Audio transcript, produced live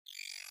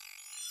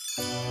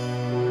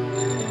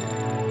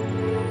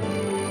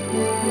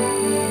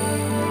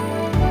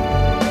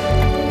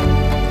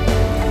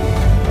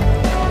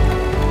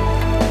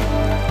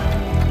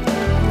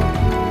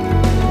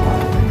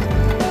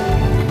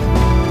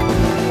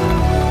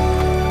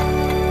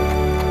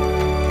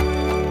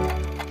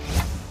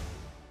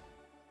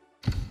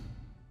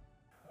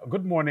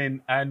Good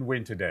morning and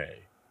win today.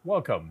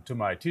 Welcome to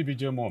my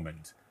TBJ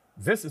Moment.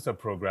 This is a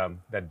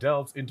program that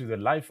delves into the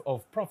life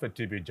of Prophet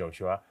TB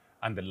Joshua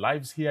and the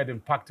lives he had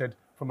impacted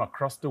from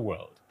across the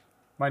world.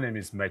 My name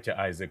is Mecha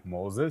Isaac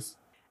Moses.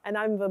 And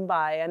I'm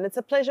Vambai, and it's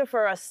a pleasure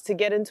for us to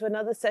get into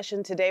another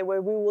session today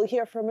where we will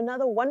hear from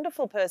another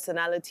wonderful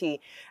personality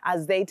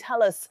as they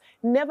tell us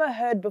never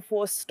heard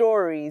before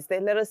stories. They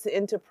let us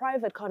into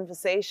private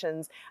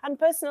conversations and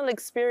personal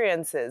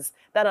experiences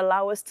that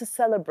allow us to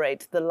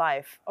celebrate the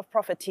life of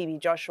Prophet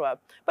TB Joshua.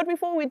 But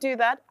before we do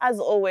that,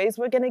 as always,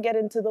 we're going to get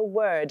into the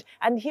word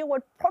and hear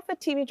what Prophet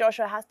TB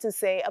Joshua has to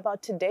say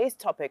about today's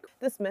topic.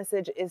 This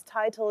message is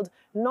titled,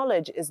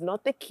 "Knowledge is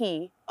not the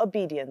key,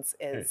 obedience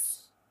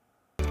is."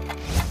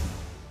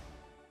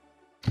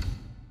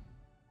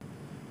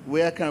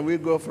 Where can we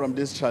go from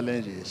these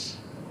challenges?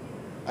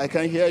 I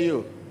can hear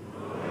you.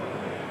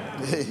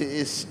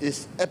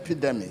 It's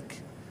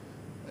epidemic.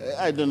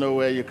 I don't know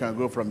where you can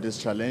go from these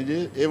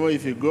challenges. Even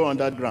if you go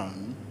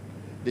underground,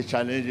 the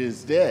challenge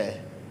is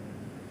there.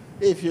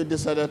 If you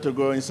decided to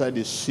go inside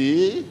the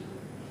sea,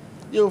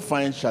 you'll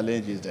find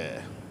challenges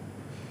there.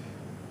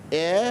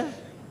 Air,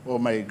 oh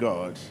my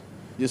God,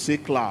 you see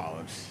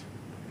clouds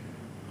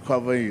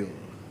covering you.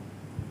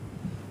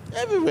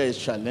 Everywhere is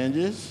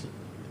challenges.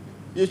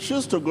 You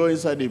choose to go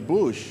inside the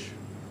bush.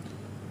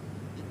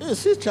 You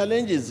see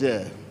challenges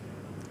there.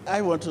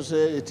 I want to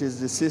say it is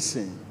the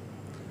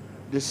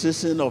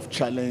season of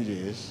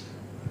challenges,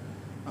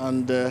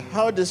 and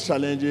how this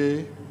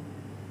challenge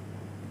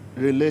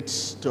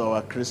relates to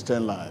our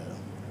Christian life.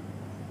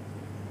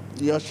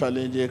 Your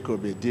challenge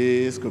could be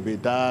this, could be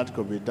that,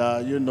 could be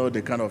that. You know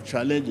the kind of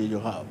challenge you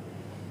have.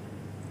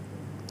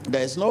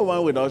 There is no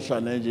one without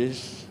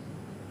challenges.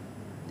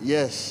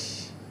 Yes.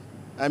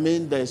 I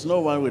mean, there is no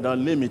one without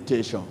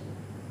limitation.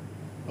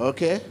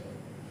 Okay?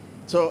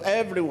 So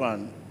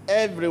everyone,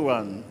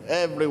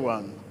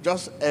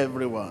 just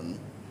everyone.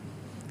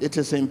 It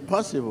is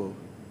impossible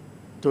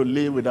to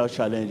live without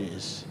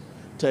challenges.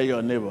 Tell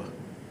your neighbor.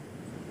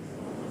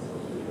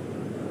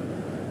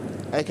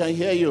 I can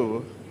hear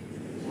you.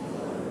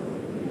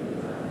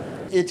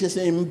 It is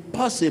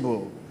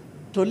impossible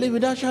to live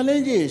without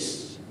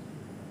challenges.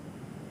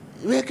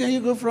 Where can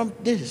you go from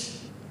this?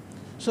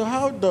 So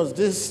how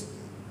does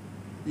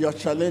your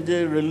challenge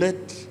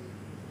relate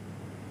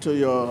to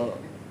your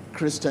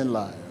Christian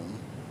life?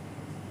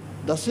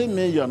 Does it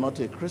mean you're not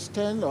a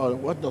Christian, or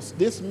what does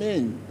this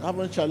mean?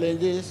 Having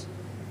challenges,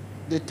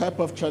 the type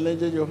of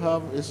challenges you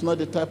have is not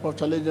the type of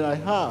challenge I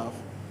have.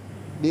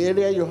 The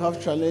area you have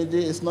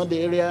challenges is not the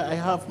area I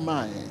have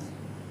mine.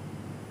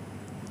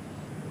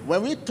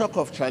 When we talk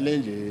of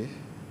challenges,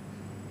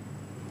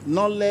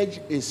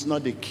 knowledge is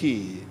not the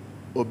key,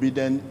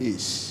 obedience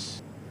is.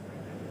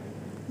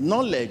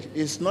 Knowledge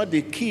is not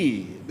the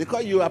key,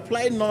 because you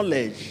apply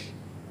knowledge.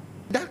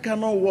 That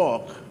cannot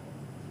work.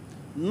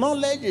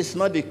 Knowledge is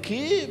not the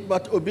key,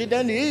 but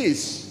obedience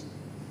is.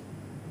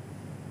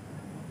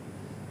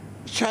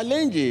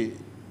 Challenge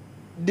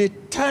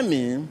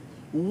determine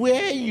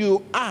where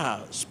you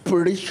are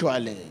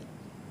spiritually.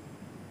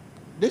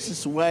 This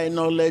is why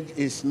knowledge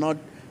is not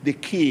the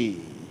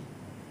key,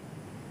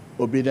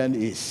 obedience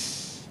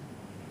is.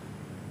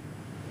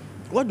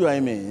 What do I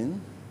mean?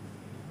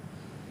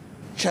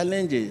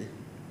 Challenges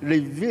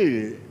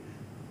reveal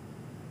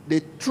the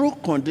true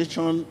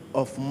condition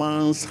of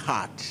man's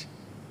heart.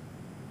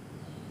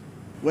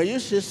 When you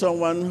see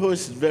someone who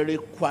is very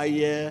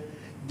quiet,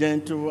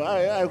 gentle,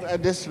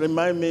 this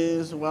reminds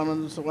me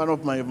one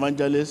of my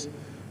evangelists,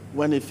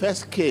 when he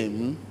first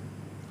came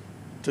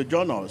to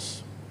join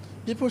us,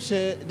 people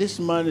say, this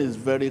man is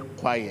very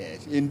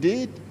quiet.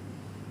 Indeed,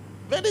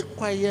 very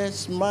quiet,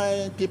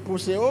 smile. People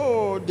say,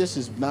 oh, this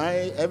is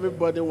nice.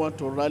 Everybody want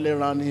to rally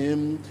around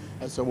him.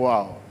 I said,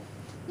 wow.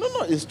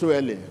 No, it's too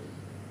early.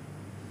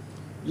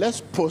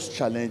 Let's post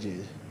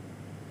challenges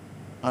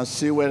and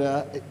see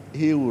whether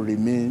he will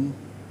remain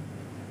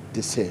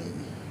the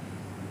same.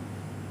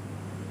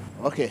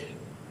 Okay.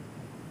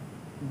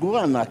 Go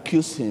and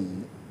accuse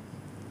him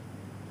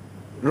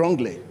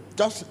wrongly.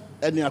 Just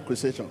any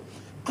accusation.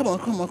 Come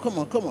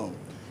on.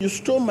 You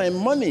stole my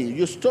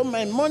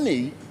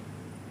money.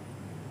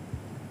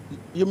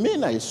 You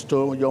mean I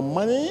stole your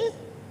money?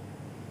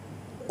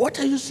 What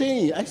are you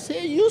saying? I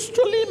say, you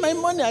stole my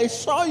money. I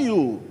saw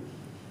you.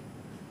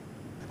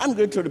 I'm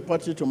going to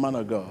report you to man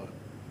of God.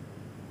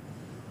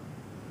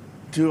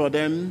 Two of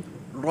them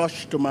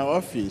rushed to my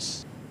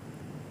office.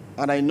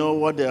 And I know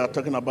what they are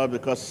talking about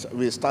because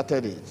we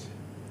started it.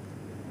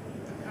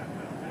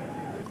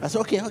 I said,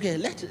 okay,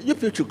 let you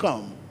people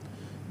come.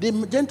 The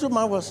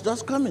gentleman was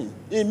just coming.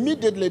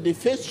 Immediately, the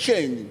face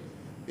changed.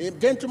 A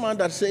gentleman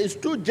that says,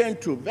 too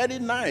gentle, very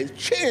nice,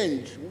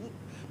 changed,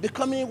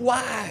 becoming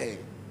wide,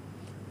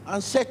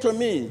 and said to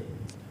me,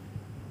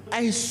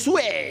 I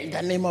swear in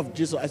the name of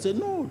Jesus. I said,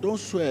 no, don't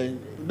swear.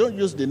 Don't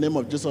use the name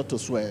of Jesus to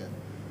swear.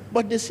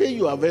 But they say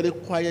you are very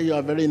quiet, you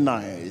are very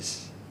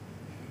nice.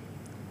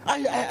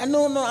 I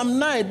no, I'm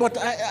nice, but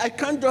I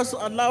can't just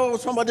allow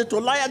somebody to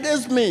lie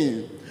against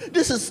me.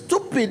 This is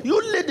stupid.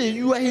 You lady,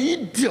 you are an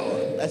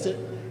idiot. I said,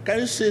 Can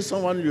you see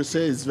someone you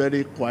say is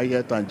very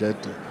quiet and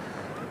gentle?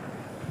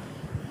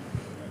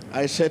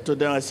 I said to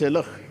them, I said,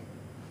 look,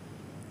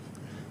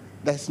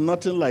 there's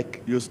nothing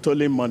like you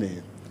stealing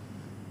money.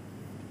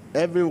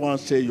 Everyone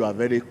say you are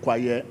very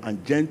quiet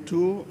and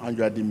gentle and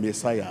you are the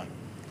Messiah.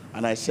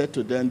 And I said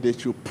to them, they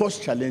should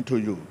post challenge to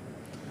you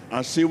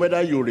and see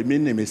whether you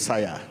remain a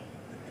Messiah.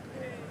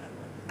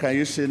 Can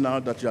you see now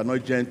that you are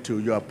not gentle,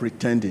 you are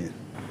pretending?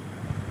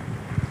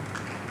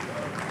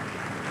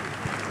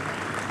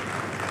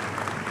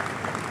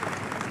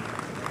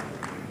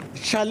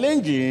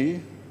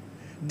 Challenging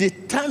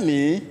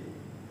determine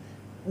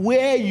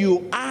where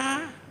you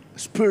are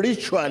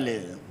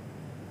spiritually.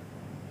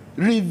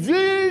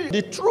 Reveal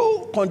the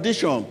true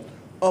condition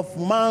of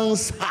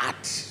man's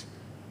heart.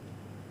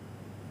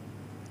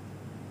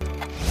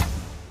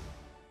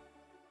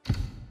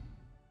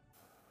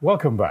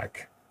 Welcome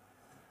back.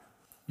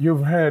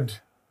 You've heard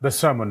the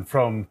sermon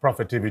from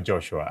Prophet T.B.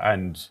 Joshua,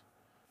 and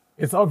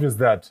it's obvious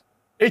that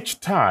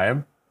each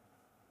time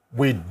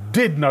we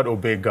did not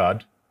obey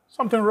God,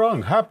 something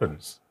wrong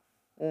happens.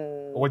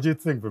 What do you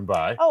think,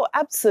 Bimbai? Oh,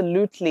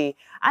 absolutely.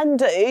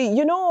 And,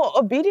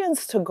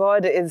 obedience to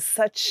God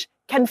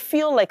can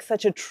feel like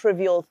such a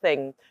trivial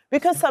thing,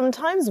 because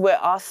sometimes we're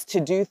asked to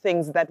do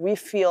things that we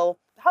feel,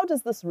 how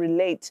does this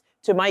relate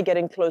to my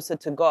getting closer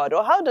to God?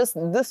 Or how does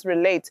this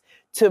relate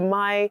to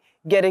my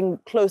getting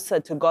closer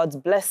to God's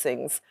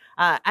blessings?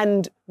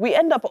 And we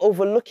end up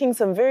overlooking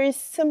some very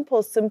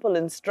simple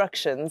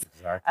instructions.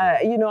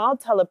 Exactly. I'll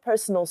tell a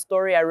personal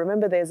story. I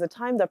remember there's a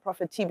time that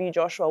Prophet T.B.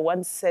 Joshua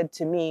once said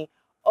to me,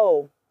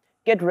 oh,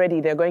 get ready,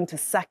 they're going to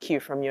sack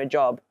you from your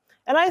job.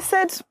 And I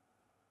said,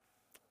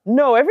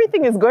 no,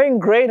 everything is going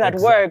great at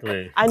work.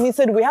 And he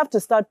said, we have to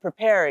start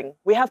preparing.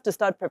 We have to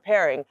start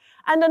preparing.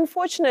 And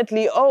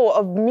unfortunately,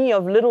 of me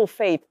of little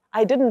faith,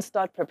 I didn't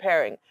start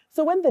preparing.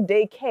 So when the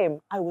day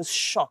came, I was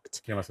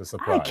shocked. Came as a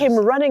surprise. I came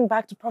running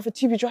back to Prophet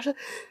T.B. Joshua.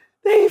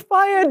 They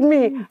fired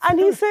me. And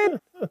he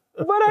said,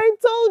 but I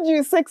told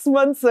you 6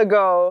 months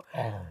ago.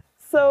 Oh.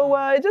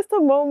 So just a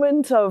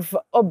moment of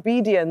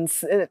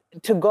obedience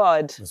to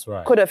God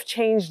could have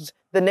changed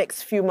the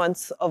next few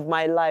months of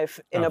my life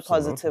in a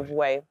positive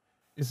way.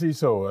 You see,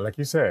 so like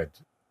you said,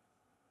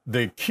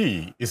 the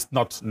key is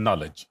not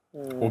knowledge.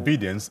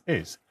 Obedience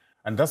is.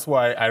 And that's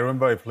why I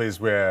remember a place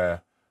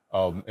where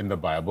in the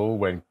Bible,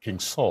 when King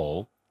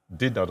Saul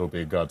did not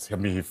obey God,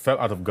 he fell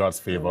out of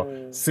God's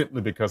favor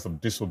simply because of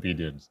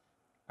disobedience.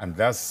 And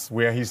that's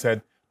where he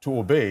said, to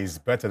obey is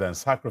better than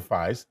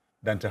sacrifice,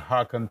 than to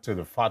hearken to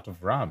the fat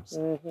of rams.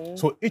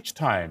 So each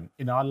time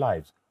in our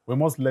lives, we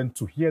must learn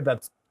to hear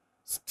that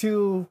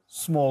still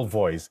small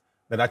voice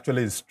that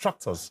actually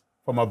instructs us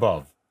from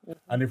above.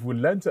 And if we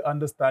learn to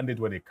understand it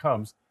when it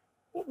comes,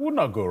 we will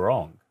not go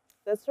wrong.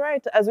 That's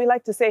right. As we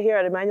like to say here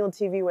at Emmanuel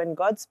TV, when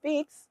God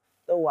speaks,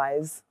 the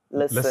wise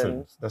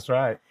listen. That's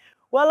right.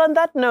 Well, on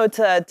that note,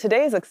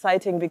 today is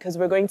exciting because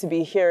we're going to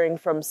be hearing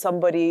from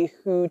somebody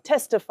who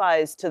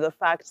testifies to the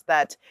fact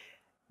that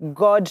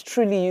God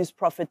truly used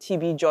Prophet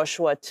T.B.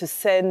 Joshua to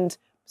send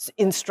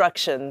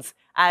instructions.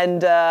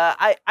 And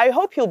I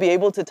hope he'll be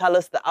able to tell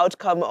us the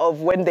outcome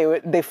of when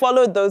they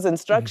followed those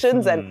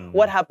instructions and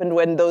what happened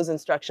when those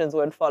instructions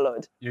weren't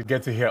followed. You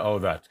get to hear all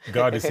that.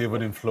 God is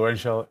even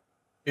influential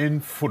in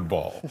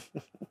football.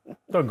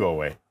 Don't go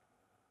away.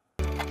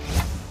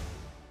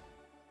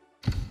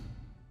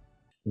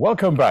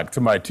 Welcome back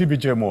to my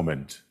TBJ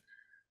moment.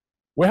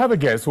 We have a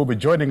guest who will be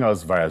joining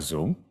us via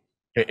Zoom.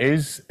 He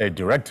is a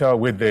director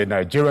with the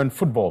Nigerian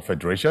Football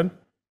Federation.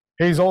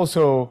 He is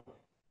also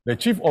the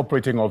Chief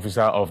Operating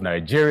Officer of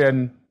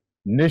Nigerian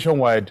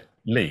Nationwide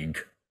League.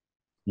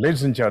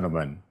 Ladies and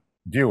gentlemen,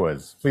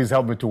 viewers, please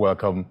help me to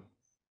welcome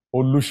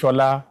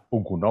Olushola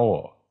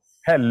Ogunowo.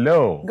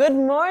 Hello. Good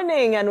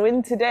morning and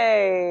win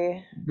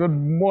today. Good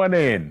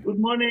morning. Good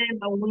morning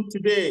and win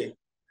today.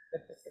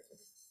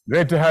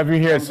 Great to have you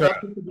here, sir.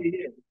 Happy to be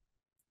here.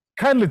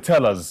 Kindly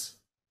tell us,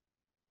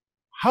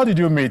 how did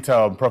you meet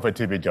Prophet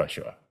T.B.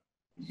 Joshua?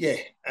 Yeah,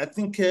 I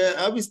think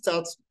I will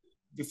start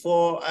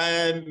before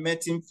I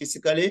met him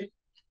physically.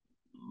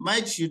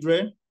 My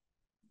children,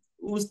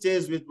 who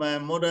stays with my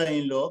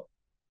mother-in-law,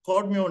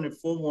 called me on the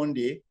phone one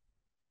day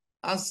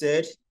and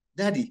said,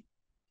 Daddy,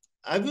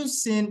 have you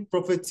seen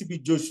Prophet T.B.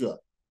 Joshua?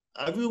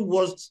 Have you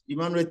watched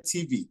Emmanuel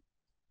TV?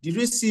 Did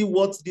you see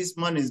what this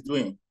man is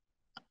doing?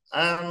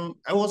 I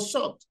was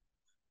shocked.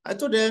 I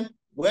told them,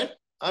 well,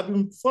 I've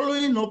been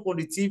following up on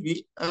the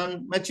TV,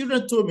 and my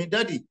children told me,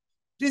 Daddy,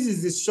 this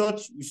is the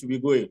church we should be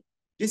going.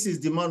 This is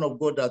the man of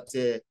God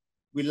that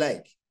we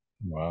like.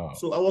 Wow.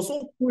 So I was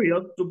so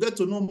curious to get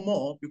to know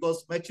more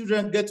because my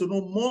children get to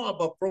know more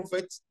about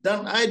prophets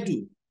than I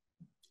do.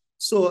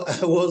 So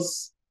I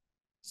was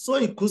so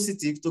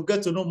inquisitive to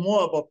get to know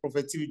more about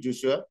Prophet T.B.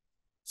 Joshua.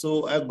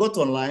 So I got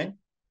online,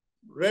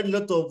 read a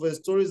lot of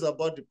stories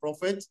about the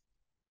prophet,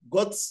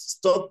 got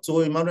stuck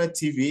to Emmanuel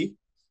TV,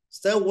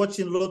 started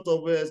watching a lot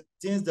of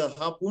things that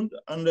happened,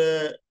 and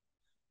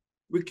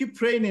we keep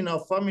praying in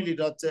our family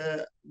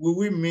that we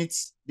will meet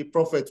the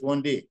prophet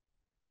one day.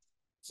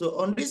 So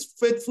on this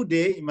faithful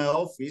day in my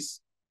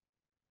office,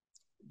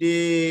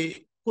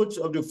 the coach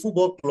of the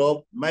football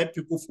club, My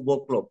People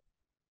Football Club.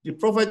 The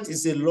prophet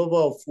is a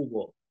lover of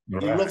football.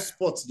 He loves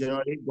sports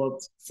generally,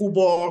 but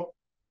football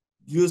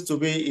used to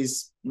be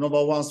his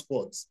 #1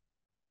 sport.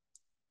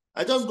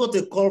 I just got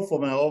a call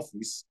from my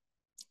office,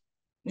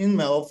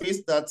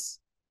 that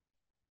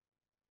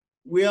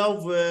we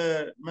have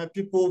My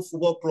People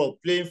Football Club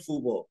playing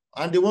football,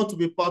 and they want to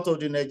be part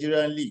of the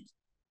Nigerian League.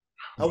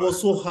 I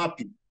was so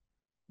happy.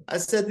 I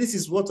said, this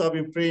is what I've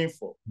been praying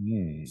for.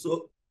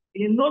 So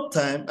in no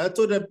time, I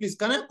told them, please,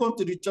 can I come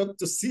to the church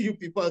to see you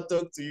people and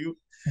talk to you?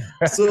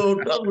 So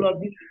that would have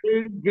been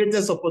the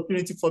greatest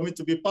opportunity for me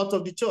to be part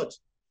of the church.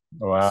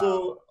 Wow.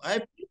 So I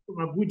flew from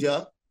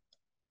Abuja,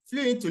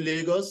 flew into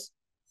Lagos,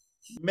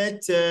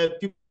 met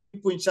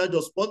people in charge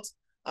of sports,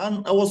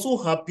 and I was so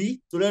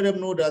happy to let them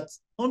know that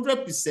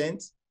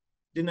 100%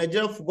 the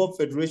Nigerian Football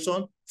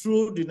Federation,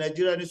 through the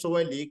Nigerian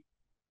Nationwide League,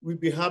 will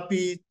be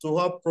happy to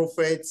have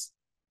prophets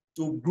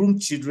to groom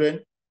children,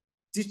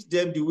 teach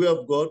them the way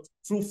of God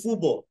through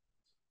football.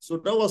 So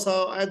that was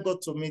how I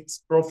got to meet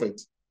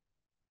prophet.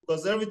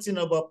 Because everything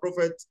about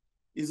prophet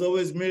is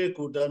always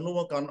miracle that no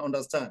one can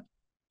understand.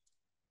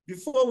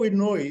 Before we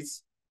know it,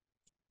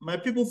 My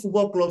People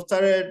Football Club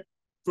started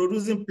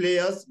producing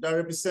players that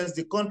represents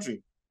the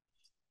country.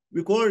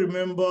 We can all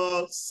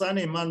remember San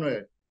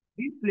Emmanuel.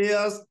 These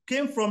players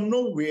came from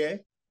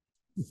nowhere,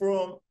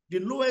 from the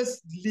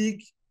lowest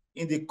league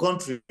in the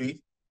country,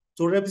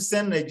 to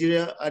represent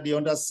Nigeria at the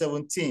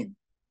under-17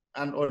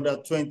 and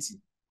under-20.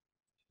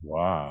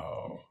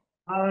 Wow.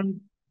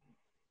 And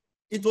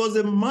it was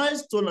a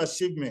milestone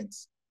achievement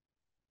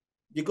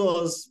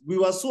because we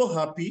were so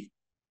happy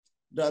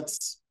that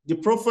the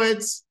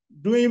prophets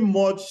doing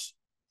much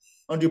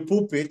on the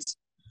pulpit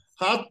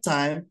had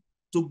time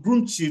to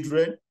groom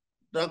children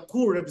that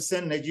could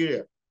represent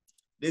Nigeria.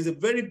 There's a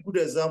very good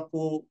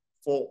example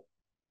for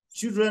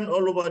children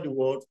all over the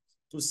world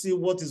to see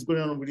what is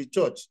going on with the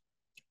church.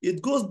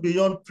 It goes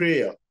beyond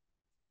prayer.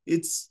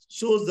 It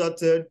shows that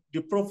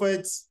the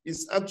prophet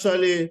is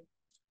actually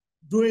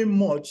doing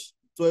much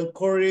to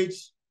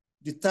encourage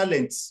the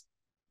talents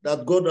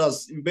that God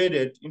has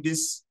embedded in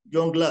these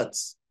young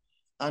lads,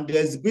 and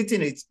they're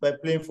exhibiting it by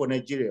playing for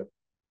Nigeria.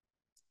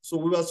 So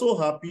we were so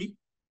happy,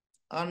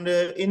 and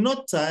in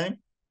no time,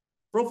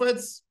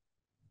 prophets,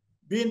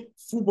 being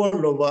football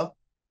lover,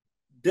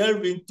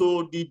 delved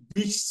into the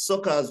beach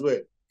soccer as well.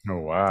 Oh,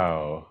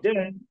 wow.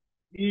 Then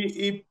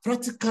he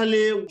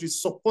practically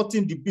is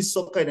supporting the beach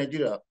soccer in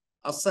Nigeria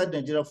outside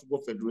Nigeria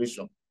Football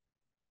Federation.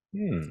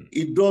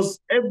 He does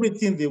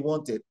everything they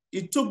wanted.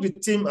 He took the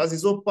team as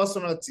his own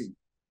personal team.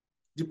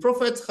 The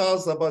prophet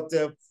has about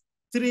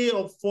 3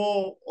 or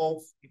 4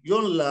 of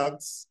young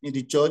lads in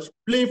the church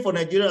playing for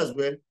Nigeria as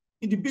well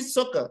in the beach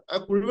soccer. I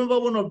could remember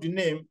one of the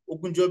names,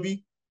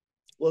 Ogunjobi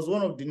was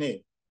one of the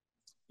names.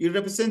 He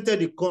represented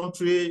the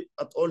country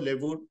at all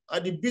levels.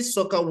 At the beach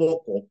soccer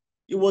World Cup,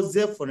 he was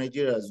there for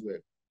Nigeria as well.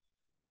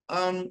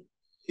 And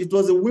it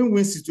was a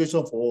win-win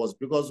situation for us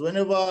because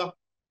whenever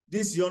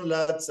these young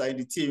lads are in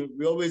the team,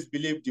 we always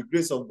believe the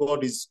grace of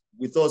God is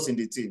with us in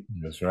the team.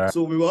 That's right.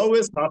 So we were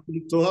always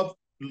happy to have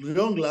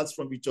young lads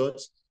from the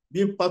church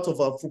being part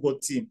of our football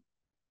team.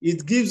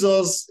 It gives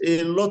us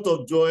a lot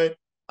of joy,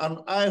 and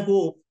I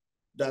hope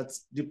that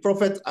the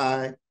prophet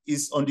eye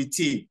is on the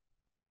team.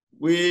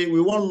 We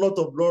want a lot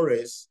of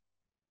laurels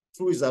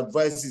through his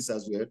advices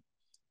as well.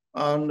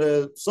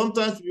 And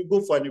sometimes we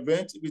go for an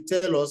event, we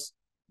tell us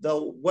that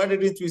why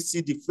didn't we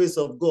see the face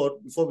of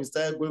God before we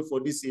started going for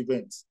this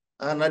event?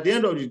 And at the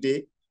end of the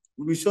day,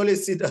 we will surely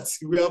see that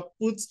we have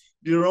put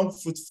the wrong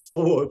foot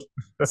forward.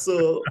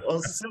 So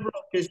on several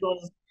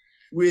occasions,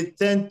 we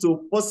tend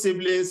to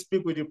possibly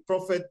speak with the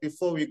prophet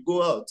before we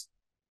go out.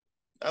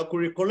 I could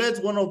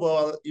recollect one of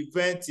our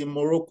events in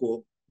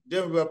Morocco.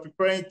 Then we were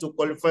preparing to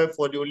qualify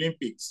for the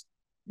Olympics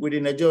with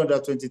the Nigeria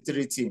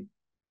under-23 team.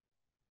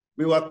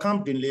 We were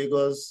camped in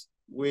Lagos.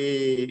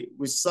 We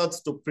sat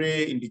to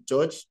pray in the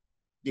church.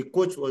 The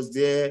coach was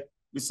there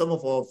with some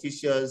of our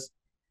officials.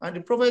 And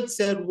the prophet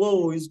said,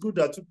 whoa, it's good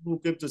that people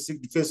came to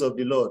seek the face of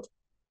the Lord.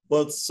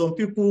 But some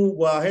people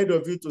were ahead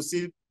of you to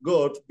see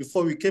God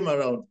before we came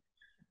around.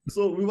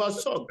 So we were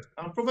shocked.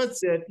 And the prophet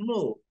said,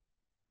 no,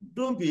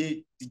 don't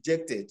be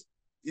dejected.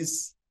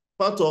 It's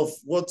part of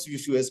what you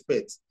should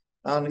expect.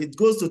 And it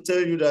goes to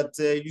tell you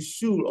that you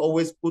should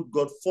always put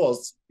God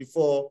first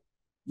before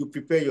you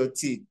prepare your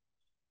team.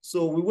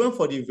 So we went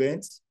for the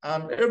event,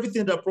 and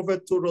everything that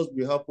prophet told us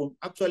will happen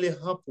actually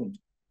happened.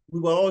 We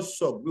were all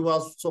shocked. We were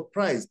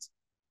surprised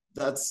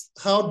that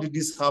how did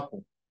this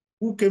happen?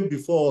 Who came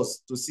before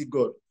us to see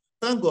God?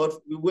 Thank God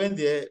we went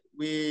there.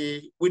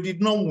 We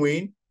did not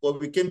win, but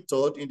we came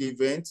third in the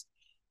event.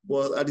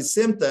 But at the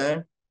same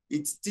time,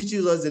 it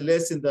teaches us a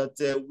lesson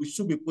that we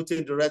should be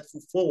putting the right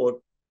foot forward,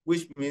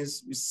 which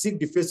means we seek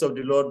the face of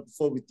the Lord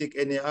before we take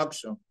any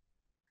action.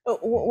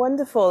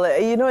 Wonderful.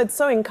 You know, it's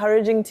so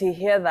encouraging to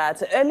hear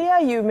that. Earlier,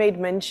 you made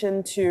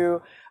mention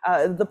to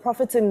the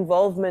Prophet's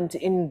involvement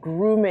in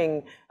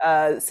grooming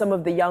some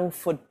of the young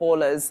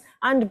footballers.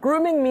 And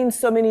grooming means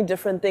so many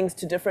different things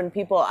to different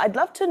people. I'd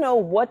love to know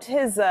what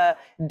his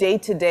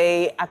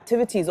day-to-day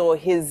activities or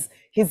his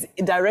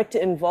direct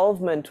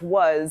involvement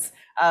was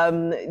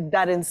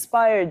that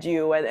inspired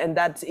you and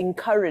that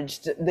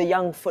encouraged the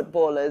young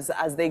footballers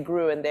as they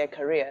grew in their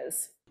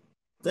careers.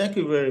 Thank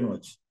you very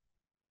much.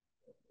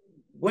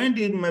 When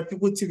My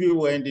People TV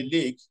were in the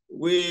league,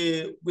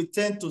 we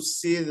tend to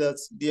see that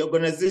the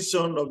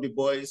organization of the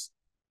boys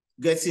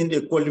getting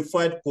a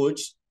qualified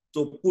coach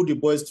to put the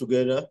boys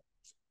together,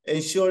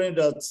 ensuring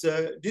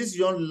that these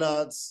young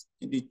lads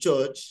in the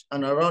church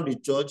and around the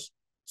church,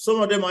 some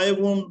of them are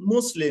even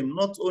Muslim,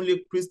 not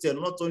only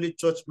Christian, not only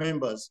church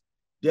members.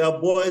 They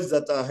are boys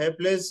that are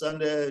helpless and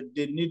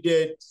they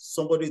needed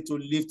somebody to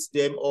lift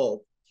them up.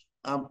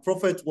 And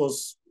Prophet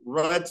was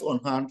right on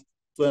hand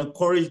to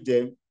encourage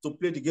them to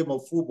play the game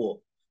of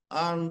football.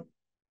 And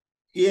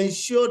he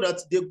ensured that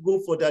they go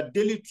for their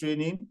daily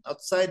training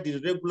outside the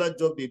regular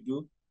job they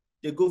do.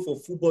 They go for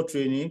football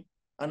training.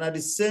 And at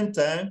the same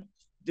time,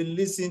 they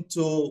listen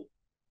to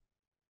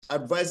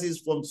advices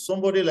from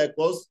somebody like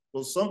us.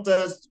 So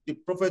sometimes the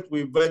Prophet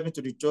will invite me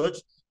to the church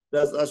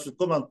that I should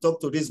come and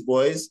talk to these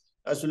boys.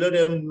 I should let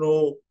them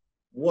know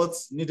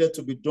what's needed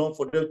to be done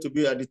for them to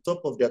be at the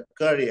top of their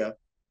career.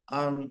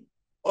 And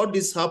all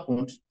this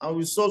happened, and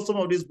we saw some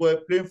of these boys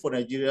playing for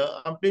Nigeria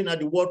and playing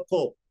at the World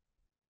Cup.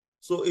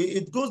 So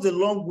it goes a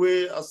long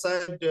way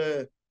aside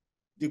the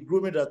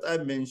grooming that I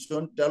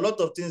mentioned. There are a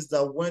lot of things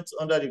that went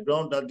under the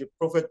ground that the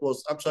Prophet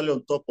was actually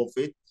on top of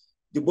it.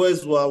 The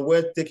boys were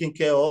well taken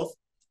care of.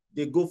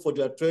 They go for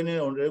their training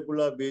on a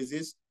regular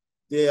basis.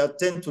 They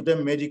attend to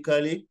them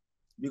medically,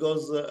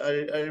 because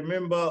I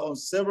remember on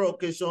several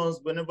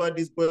occasions, whenever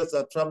these boys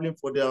are traveling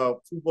for their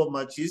football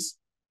matches,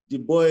 the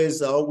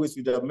boys are always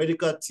with their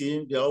medical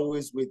team. They're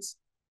always with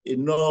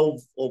enough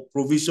of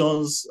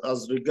provisions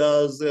as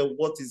regards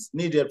what is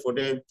needed for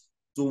them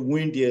to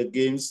win their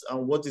games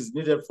and what is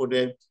needed for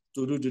them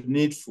to do the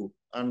needful.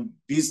 And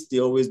this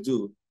they always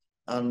do.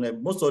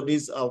 And most of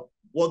these are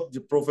what the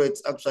Prophet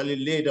actually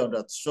laid out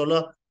that,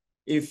 Shola,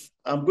 if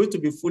I'm going to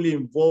be fully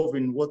involved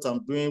in what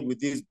I'm doing with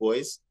these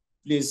boys,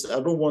 please,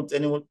 I don't want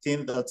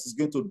anything that is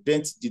going to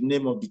dent the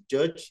name of the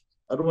church.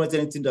 I don't want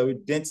anything that will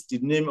dent the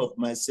name of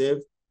myself,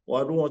 or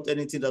I don't want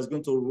anything that's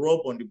going to rub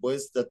on the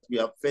boys that we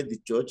have fed the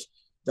church.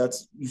 That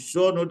you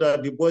sure know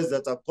that the boys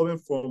that are coming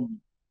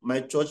from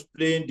my church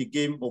playing the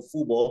game of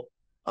football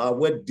are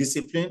well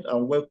disciplined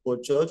and well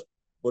cultured.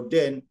 But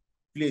then,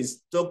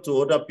 please talk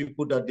to other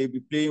people that they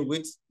be playing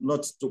with,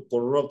 not to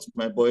corrupt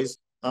my boys.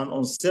 And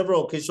on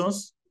several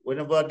occasions,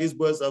 whenever these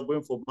boys are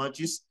going for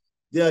matches,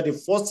 they are the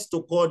first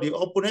to call the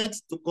opponent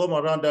to come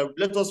around and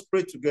let us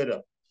pray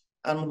together.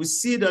 And we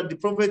see that the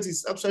Prophet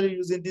is actually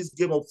using this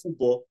game of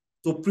football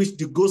to preach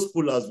the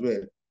gospel as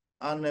well.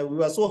 And we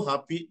were so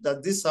happy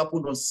that this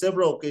happened on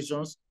several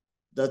occasions,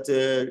 that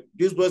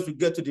these boys will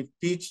get to the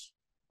pitch,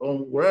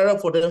 wherever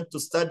for them to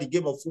start the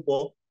game of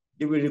football,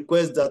 they will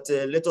request that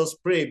let us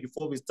pray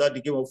before we start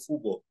the game of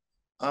football.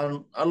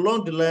 And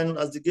along the line,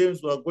 as the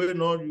games were going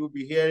on, you'll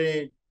be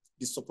hearing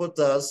the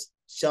supporters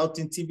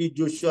shouting TB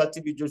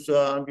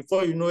Joshua, and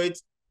before you know it,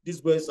 these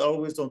boys are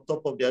always on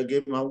top of their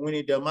game and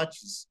winning their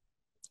matches.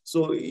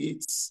 So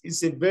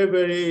it's a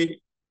very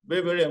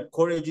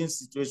encouraging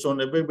situation,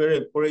 a very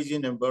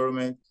encouraging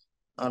environment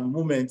and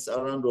moments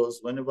around us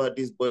whenever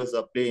these boys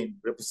are playing,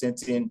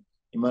 representing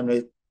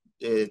Emmanuel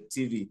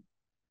TV.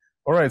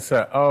 All right,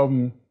 sir.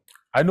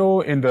 I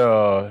know in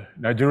the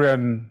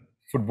Nigerian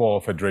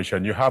Football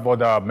Federation, you have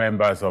other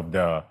members of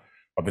the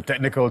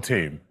technical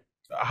team.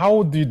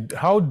 How did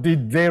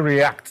they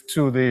react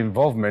to the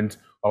involvement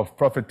of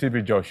Prophet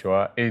TB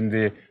Joshua in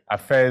the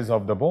affairs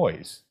of the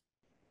boys?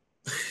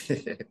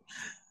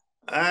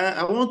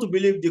 I want to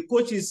believe the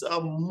coaches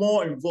are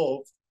more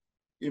involved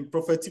in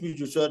Prophet TB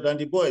Joshua than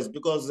the boys,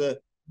 because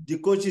the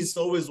coaches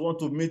always want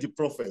to meet the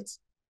Prophet.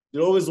 They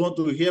always want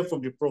to hear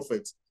from the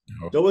Prophet.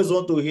 Oh. They always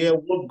want to hear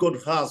what God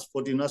has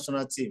for the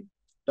national team,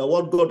 that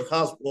what God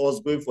has for us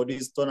going for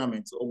this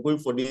tournament or going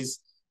for this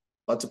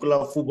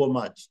particular football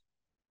match.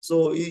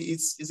 So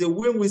it's a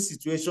win-win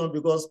situation,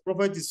 because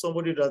Prophet is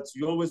somebody that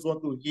you always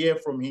want to hear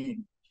from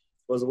him,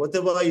 because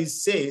whatever he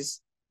says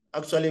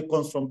actually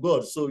comes from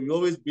God. So you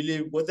always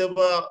believe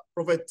whatever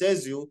Prophet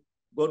tells you,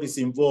 God is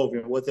involved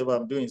in whatever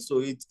I'm doing. So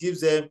it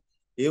gives them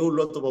a whole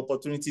lot of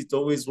opportunity to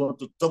always want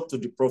to talk to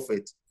the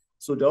Prophet.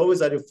 So they're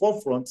always at the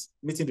forefront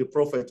meeting the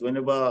Prophet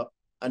whenever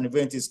an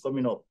event is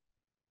coming up.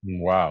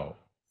 Wow.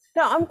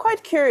 Now, I'm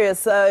quite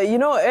curious.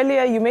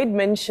 Earlier you made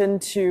mention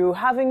to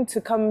having to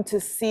come to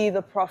see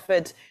the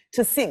Prophet,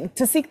 to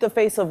seek the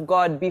face of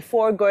God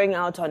before going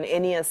out on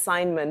any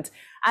assignment.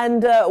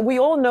 And we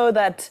all know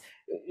that,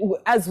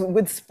 as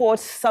with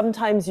sports,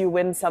 sometimes you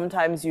win,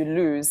 sometimes you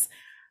lose.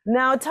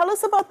 Now, tell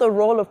us about the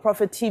role of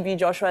Prophet TB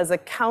Joshua as a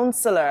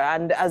counselor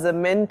and as a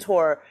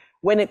mentor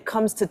when it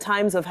comes to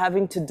times of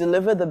having to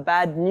deliver the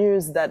bad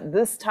news that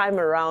this time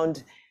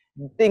around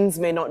things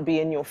may not be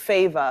in your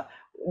favor.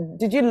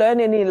 Did you learn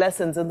any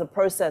lessons in the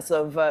process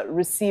of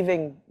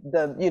receiving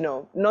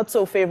the, not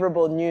so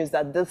favorable news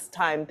that this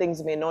time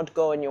things may not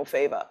go in your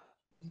favor?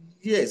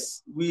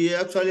 Yes, we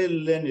actually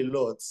learned a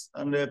lot.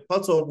 And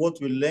part of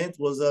what we learned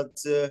was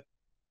that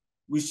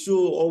we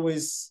should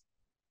always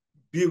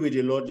be with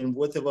the Lord in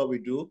whatever we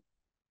do.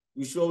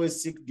 We should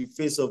always seek the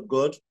face of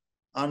God.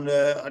 And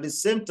at the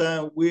same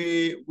time,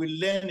 we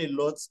learn a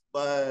lot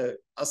by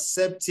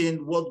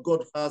accepting what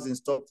God has in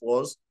store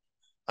for us.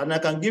 And I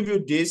can give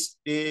you this,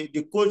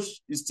 the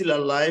coach is still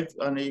alive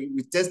and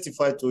we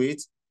testify to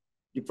it.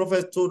 The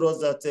prophet told us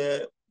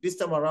that this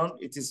time around,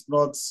 it is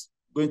not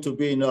going to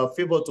be in our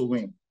favor to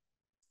win.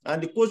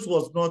 And the coach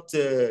was not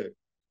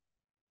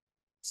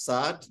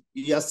sad.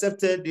 He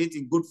accepted it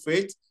in good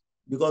faith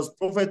because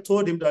prophet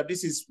told him that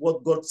this is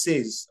what God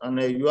says and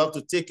you have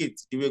to take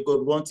it the way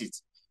God wants it.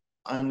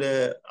 And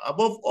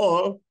above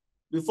all,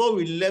 before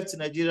we left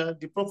Nigeria,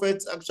 the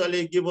prophet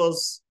actually gave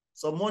us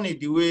some money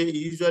the way he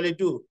usually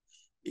do.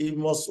 He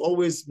must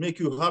always make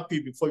you happy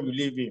before you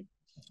leave him.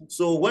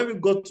 So when we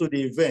got to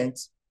the event,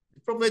 the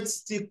prophet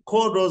still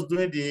called us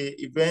during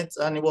the event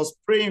and he was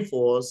praying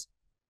for us,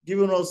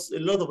 giving us a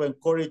lot of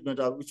encouragement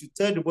that we should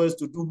tell the boys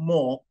to do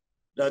more,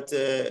 that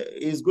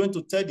he's going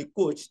to tell the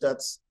coach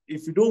that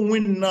if you don't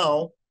win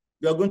now,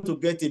 you are going to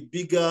get a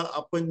bigger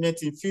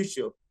appointment in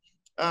future.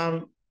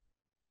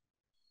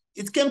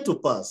 It came to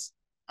pass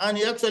and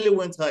he actually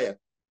went higher.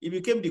 He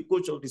became the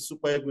coach of the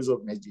Super Eagles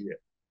of Nigeria.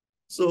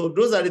 So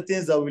those are the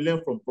things that we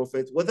learn from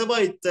prophet. Whatever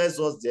he tells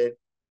us there,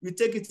 we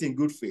take it in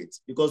good faith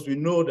because we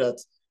know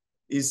that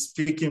he's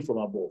speaking from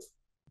above.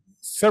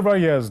 Several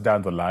years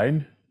down the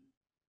line,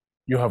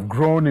 you have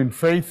grown in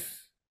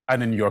faith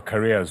and in your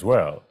career as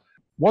well.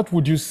 What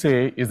would you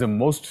say is the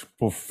most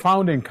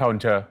profound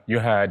encounter you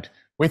had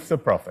with the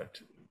prophet?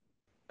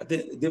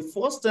 The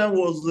first time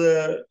was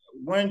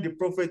when the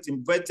prophet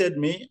invited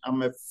me and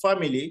my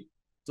family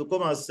to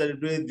come and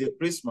celebrate the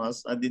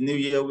Christmas and the New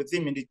Year with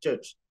him in the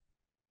church.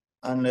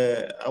 And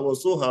I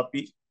was so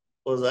happy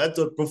because I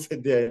told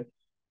prophet there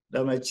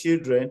that my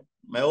children,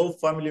 my whole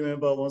family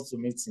member wants to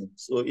meet him.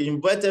 So he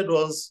invited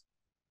us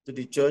to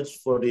the church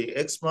for the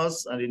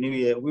Xmas and the New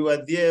Year. We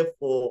were there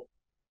for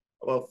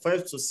about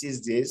 5 to 6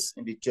 days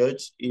in the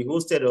church. He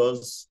hosted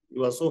us. We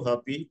were so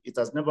happy. It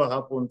has never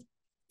happened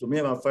to me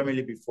and my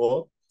family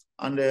before.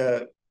 And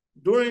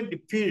during the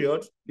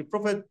period, the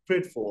prophet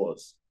prayed for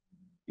us.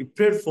 He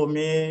prayed for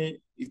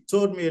me. He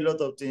told me a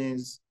lot of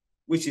things,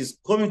 which is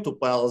coming to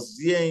pass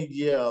year in,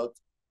 year out,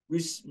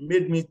 which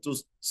made me to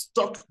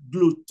stuck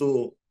glued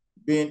to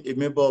being a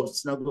member of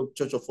Synagogue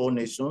Church of All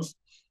Nations,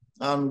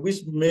 and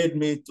which made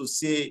me to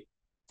see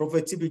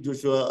Prophet TB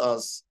Joshua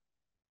as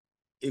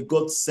a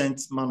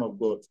God-sent man of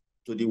God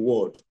to the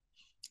world.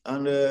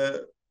 And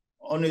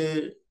on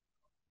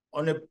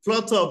a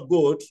platter of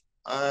gold,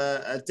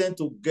 I tend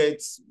to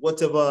get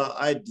whatever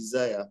I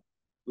desire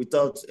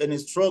without any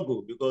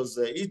struggle because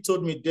he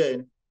told me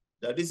then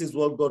that this is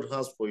what God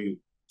has for you.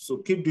 So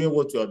keep doing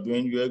what you are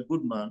doing. You're a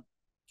good man.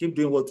 Keep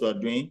doing what you are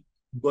doing.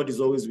 God is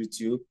always with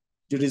you.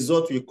 The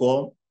result will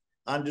come,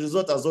 and the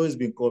result has always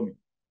been coming.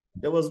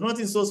 There was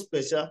nothing so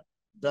special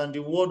than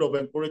the word of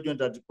encouragement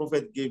that the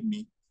prophet gave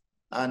me.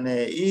 And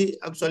he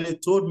actually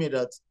told me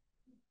that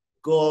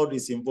God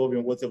is involved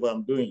in whatever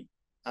I'm doing.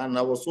 And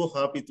I was so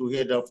happy to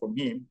hear that from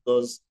him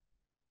because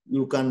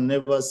you can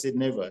never say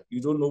never.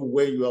 You don't know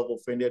where you have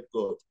offended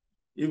God.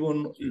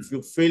 Even if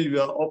you fail,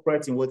 you are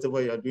upright in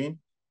whatever you are doing,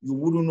 you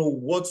wouldn't know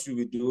what you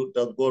will do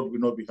that God will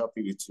not be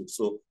happy with you.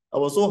 So I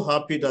was so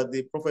happy that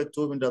the prophet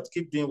told me that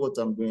keep doing what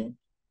I'm doing,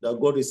 that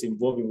God is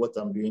involved in what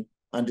I'm doing,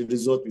 and the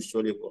result will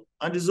surely come.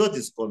 And the result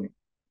is coming.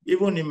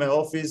 Even in my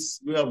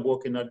office where I'm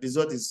working at, the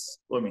result is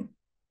coming.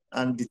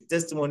 And the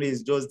testimony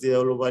is just there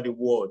all over the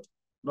world,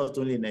 not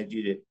only in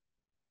Nigeria.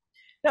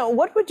 Now,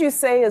 what would you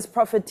say is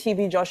Prophet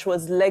TB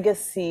Joshua's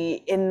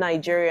legacy in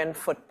Nigerian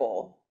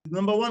football? The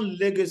number one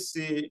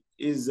legacy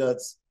is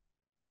that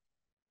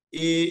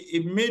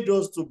it made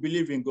us to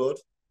believe in God,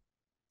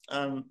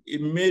 and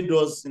it made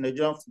us in the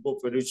Nigerian Football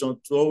Federation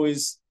to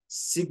always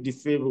seek the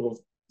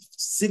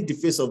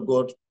face of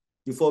God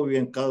before we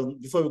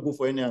go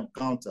for any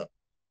encounter.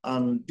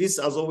 And this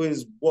has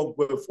always worked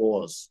well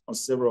for us on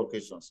several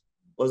occasions.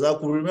 Because I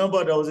could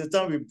remember there was a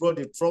time we brought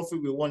the trophy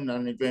we won in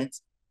an event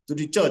to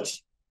the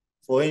church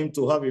for him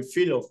to have a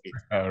feel of it.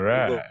 All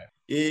right.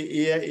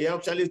 He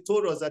actually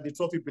told us that the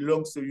trophy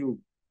belongs to you.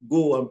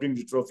 Go and bring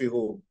the trophy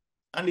home.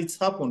 And it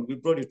happened. We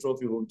brought the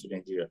trophy home to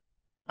Nigeria.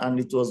 And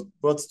it was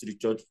brought to the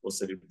church for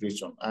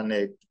celebration. And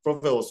the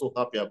prophet was so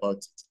happy about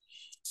it.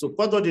 So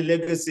part of the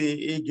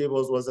legacy he gave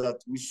us was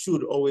that we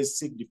should always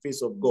seek the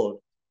face of God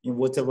in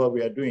whatever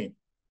we are doing.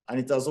 And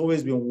it has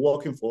always been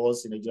working for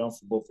us in the Nigerian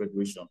Football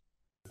Federation.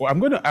 Well, I'm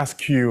going to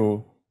ask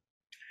you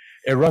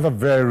a rather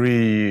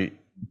very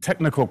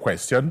technical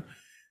question.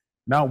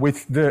 Now,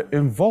 with the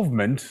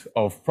involvement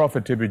of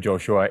Prophet TB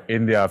Joshua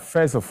in the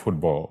affairs of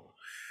football,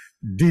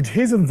 did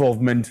his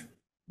involvement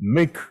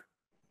make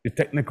the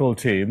technical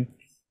team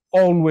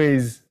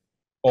always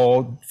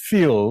or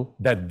feel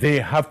that they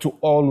have to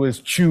always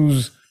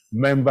choose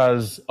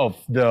members of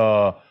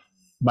the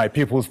My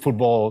People's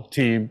football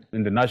team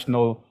in the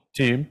national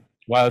team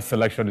while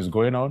selection is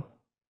going on?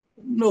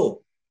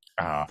 No.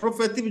 Ah.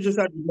 Prophet TB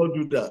Joshua did not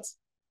do that.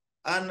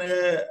 And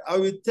I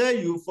will tell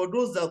you, for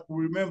those that could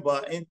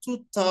remember, in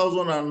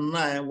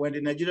 2009, when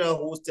the Nigeria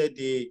hosted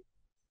the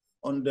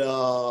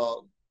under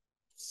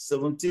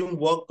 17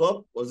 World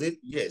Cup, was it?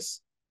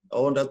 Yes,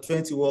 under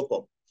 20 World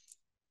Cup.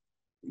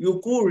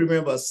 You could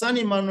remember,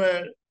 Sani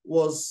Manuel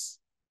was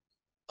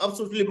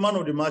absolutely man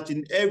of the match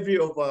in every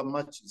of our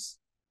matches.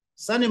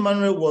 Sani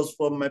Manuel was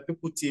from My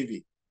People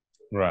TV.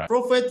 Right.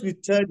 Prophet will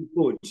tell the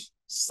coach,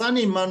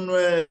 Sani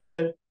Manuel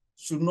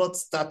should not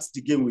start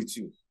the game with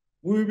you.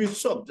 We will be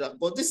shocked,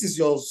 but this is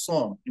your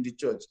son in the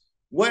church.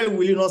 Why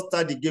will you not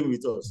start the game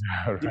with us?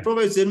 Right. The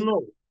prophet said,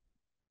 no.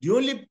 The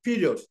only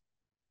period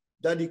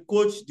that the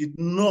coach did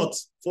not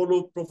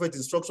follow prophet's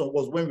instruction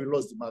was when we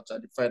lost the match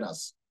at the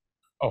finals.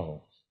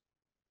 Oh.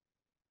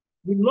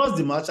 We lost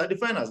the match at the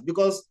finals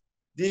because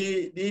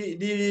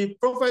the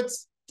prophet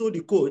told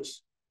the coach,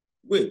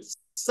 wait,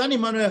 Sani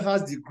Manuel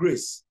has the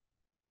grace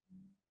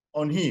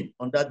on him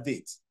on that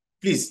date.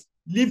 Please,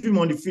 leave him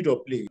on the field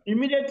of play.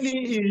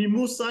 Immediately, he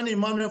removed Sani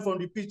Manuel from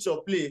the pitch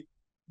of play.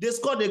 They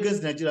scored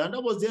against Nigeria, and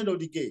that was the end of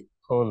the game.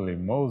 Holy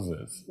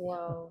Moses.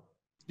 Wow.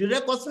 The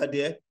records are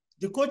there.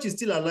 The coach is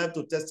still alive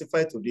to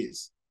testify to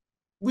this.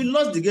 We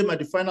lost the game at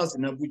the finals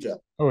in Abuja.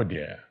 Oh,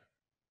 dear.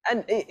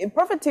 And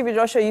Prophet TB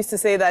Joshua used to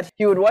say that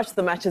he would watch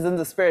the matches in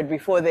the spirit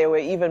before they were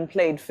even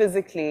played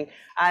physically.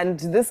 And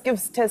this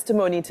gives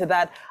testimony to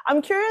that.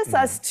 I'm curious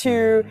as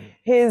to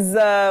his,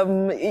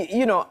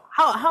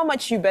 how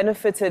much you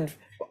benefited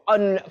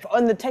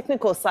on the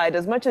technical side,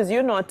 as much as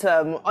you're not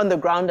on the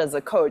ground as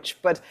a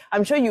coach, but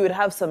I'm sure you would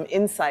have some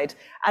insight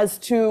as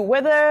to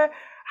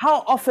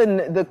how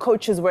often the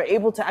coaches were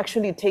able to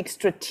actually take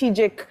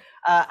strategic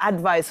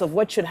advice of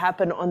what should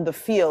happen on the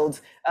field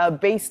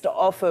based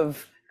off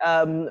of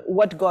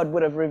what God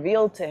would have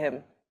revealed to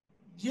him.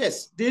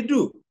 Yes, they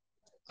do.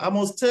 I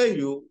must tell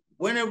you,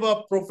 whenever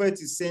prophet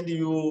is sending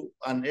you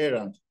an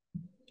errand,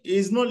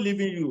 he's not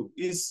leaving you,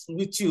 he's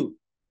with you.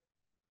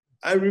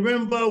 I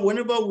remember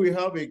whenever we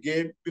have a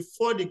game,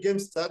 before the game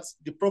starts,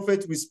 the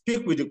prophet will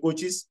speak with the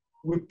coaches,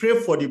 we pray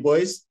for the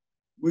boys,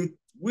 we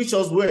wish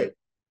us well.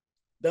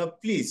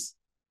 That please,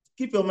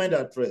 keep your mind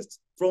at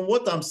rest. From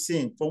what I'm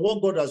seeing, from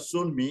what God has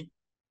shown me,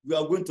 we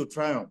are going to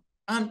triumph.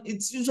 And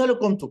it's usually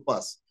come to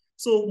pass.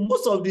 So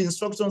most of the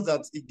instructions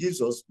that he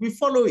gives us, we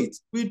follow it.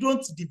 We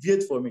don't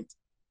deviate from it.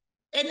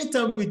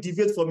 Anytime we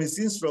deviate from his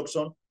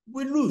instruction,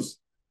 we lose.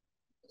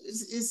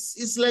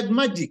 It's like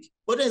magic,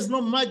 but it's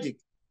not magic.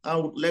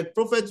 And like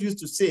prophet used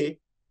to say,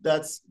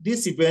 that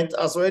this event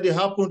has already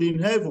happened in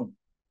heaven.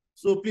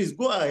 So please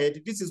go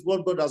ahead. This is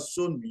what God has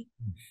shown me.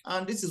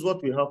 And this is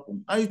what will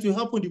happen. And it will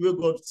happen the way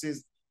God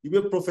says, the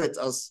way prophet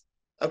has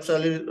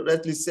actually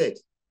rightly said.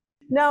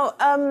 Now,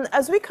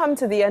 as we come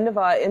to the end of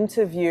our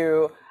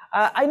interview,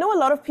 I know a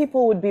lot of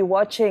people would be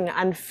watching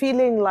and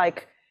feeling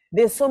like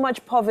there's so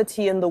much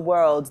poverty in the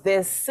world.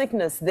 There's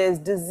sickness, there's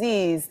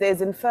disease,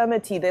 there's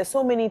infirmity. There's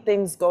so many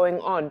things going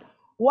on.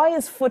 Why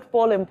is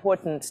football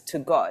important to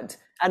God?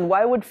 And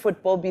why would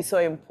football be so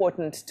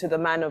important to the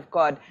man of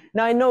God?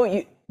 Now, I know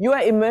you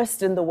are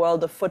immersed in the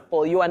world of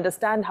football. You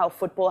understand how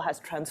football has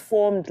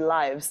transformed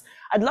lives.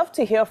 I'd love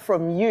to hear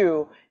from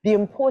you the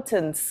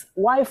importance,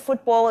 why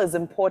football is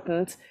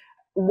important,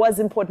 was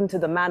important to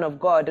the man of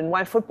God, and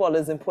why football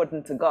is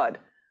important to God.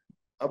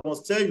 I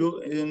must tell you,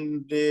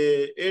 in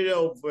the area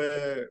of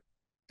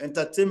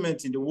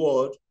entertainment in the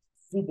world,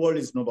 football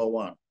is number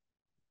one.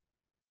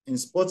 In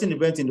sporting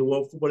events in the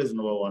world, football is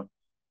number one.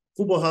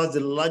 Football has the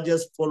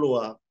largest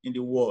follower in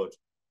the world.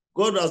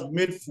 God has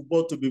made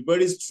football to be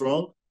very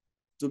strong,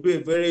 to be a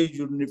very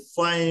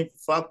unifying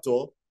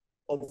factor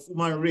of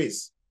human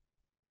race.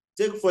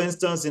 Take, for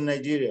instance, in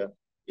Nigeria.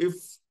 If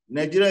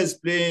Nigeria is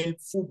playing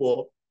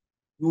football,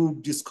 you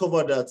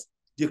discover that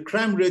the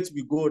crime rate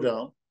will go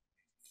down.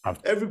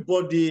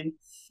 Everybody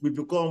will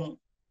become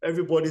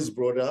everybody's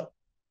brother.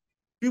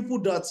 People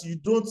that you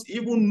don't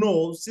even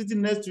know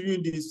sitting next to you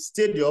in the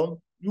stadium,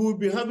 you will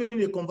be having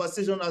a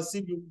conversation as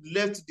if you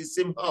left the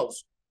same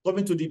house,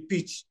 coming to the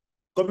pitch,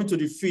 coming to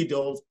the field,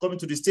 or coming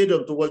to the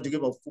stadium to watch the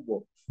game of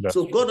football.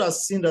 So God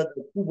has seen that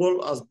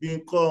football has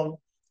become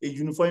a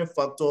unifying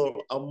factor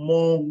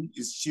among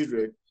his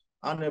children.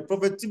 And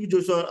Prophet TB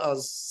Joshua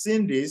has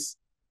seen this,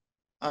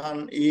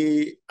 and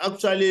he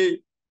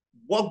actually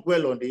worked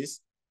well on this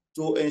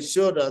to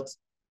ensure that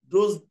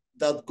those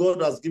that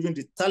God has given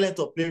the talent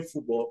of playing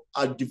football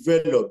are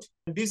developed.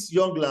 And these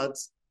young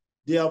lads,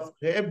 they have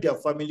helped their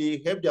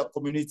family, helped their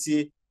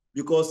community,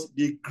 because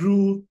they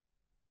grew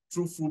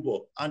through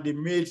football and they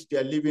made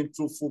their living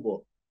through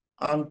football.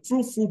 And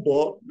through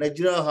football,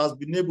 Nigeria has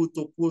been able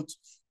to put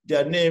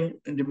their name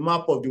in the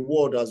map of the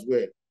world as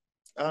well.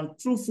 And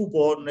through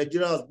football,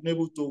 Nigeria has been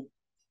able to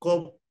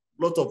curb a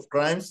lot of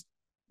crimes,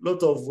 a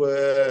lot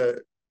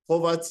of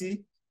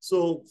poverty.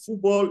 So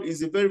football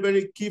is a very,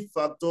 very key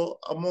factor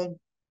among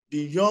the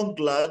young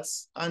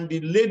lads and the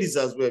ladies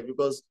as well,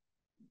 because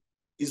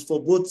it's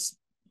for both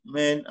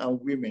men and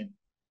women.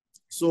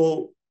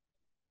 So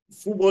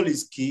football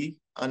is key,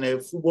 and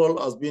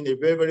football has been a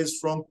very, very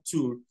strong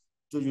tool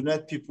to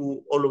unite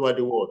people all over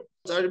the world.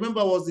 I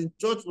remember I was in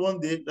church one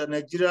day that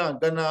Nigeria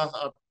and Ghana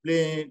are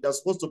playing, they're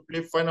supposed to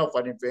play final of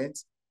an event.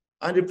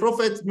 And the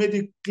prophet made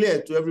it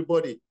clear to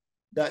everybody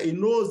that he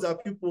knows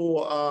that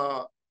people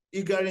are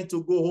eager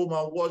to go home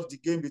and watch the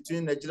game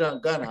between Nigeria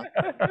and Ghana.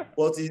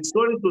 But he's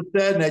sorry to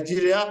tell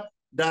Nigeria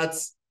that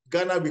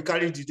Ghana will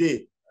carry the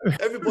day.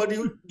 Everybody,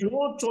 the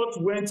whole church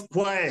went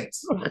quiet.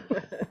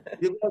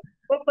 Because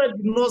the prophet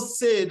did not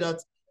say that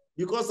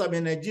because I'm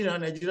in Nigeria,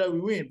 Nigeria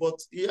will win. But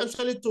he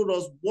actually told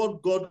us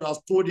what God has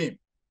told him,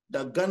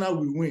 that Ghana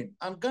will win.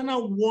 And Ghana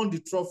won the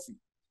trophy.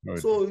 Right.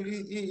 So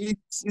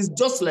it's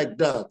just like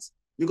that.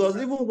 Because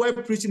even while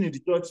preaching in the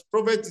church,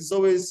 prophet is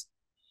always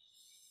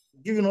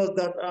giving us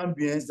that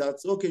ambience that,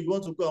 okay, you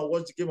want to go and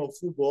watch the game of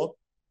football?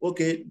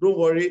 Okay, don't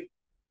worry.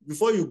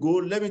 Before you go,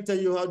 let me tell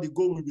you how the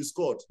goal will be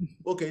scored.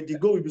 Okay, the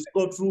goal will be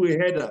scored through a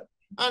header.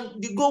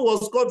 And the goal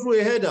was scored through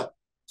a header.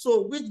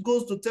 So which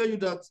goes to tell you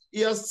that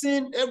he has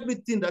seen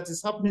everything that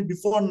is happening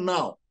before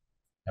now.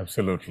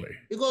 Absolutely.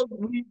 Because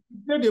we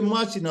played a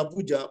match in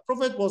Abuja.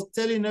 Prophet was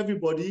telling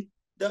everybody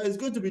that it's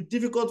going to be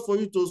difficult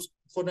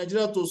for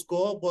Nigeria to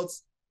score, but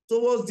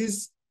towards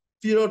this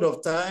period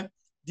of time,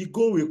 the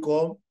goal will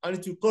come, and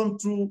it will come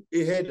through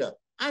a header.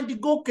 And the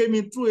goal came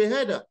in through a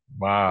header.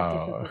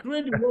 Wow.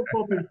 During the World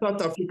Cup in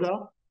South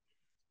Africa,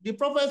 the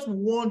prophets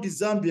warned the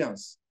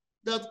Zambians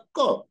that,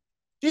 God,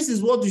 this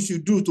is what you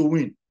should do to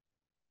win.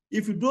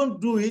 If you don't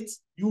do it,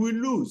 you will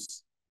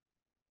lose.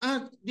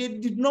 And they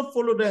did not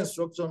follow the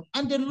instruction,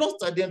 and they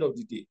lost at the end of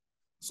the day.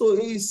 So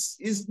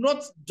it's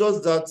not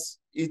just that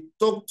he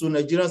talked to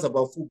Nigerians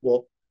about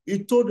football.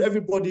 He told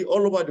everybody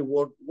all over the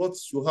world what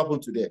should happen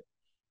to them.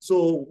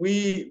 So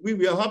we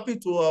were happy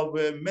to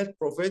have met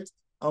Prophet,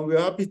 and we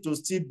are happy to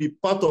still be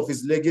part of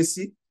his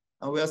legacy,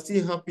 and we are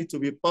still happy to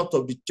be part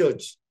of the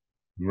church.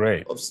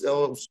 Right. Of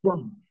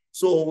Strong.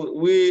 So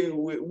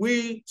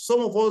we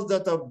some of us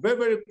that are very,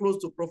 very close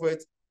to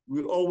Prophet,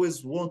 we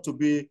always want to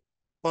be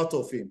part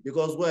of him,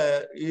 because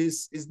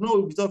he's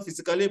not with us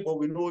physically, but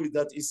we know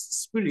that his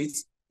spirit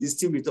is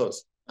still with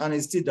us, and he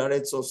still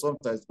directs us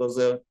sometimes.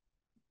 Because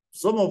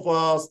some of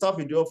our staff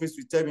in the office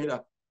will tell me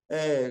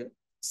that,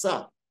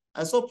 sir,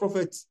 I saw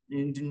Prophet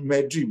in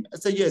my dream. I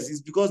said, yes,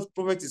 it's because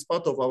Prophet is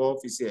part of our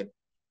office here.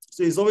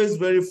 So it's always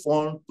very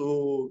fun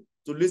to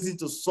listen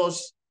to such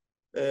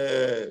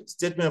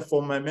statement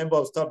from my member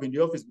of staff in the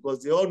office,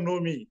 because they all know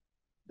me,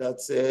 that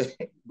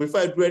before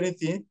I do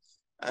anything,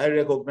 I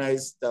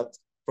recognize that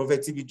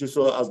Prophet TB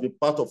Joshua has been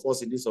part of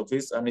us in this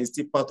office, and is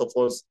still part of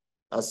us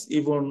as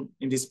even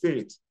in the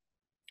spirit.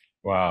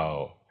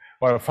 Wow.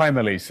 Well,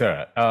 finally,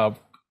 sir,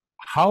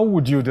 how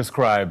would you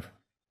describe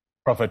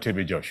Prophet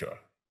TB Joshua?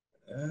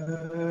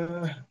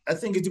 I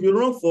think it would be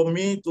wrong for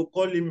me to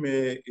call him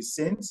a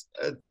saint.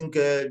 I think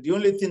the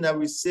only thing I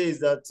will say is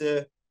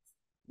that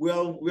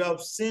we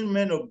have seen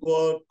men of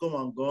God come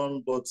and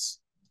gone, but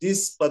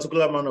this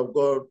particular man of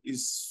God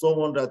is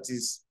someone that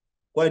is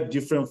quite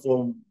different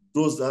from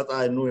those that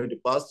I know in the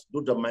past,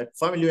 those that my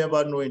family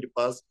member know in the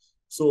past.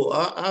 So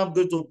I'm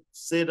going to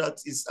say that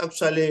it's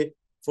actually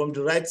from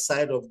the right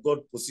side of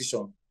God's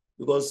position,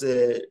 because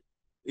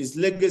his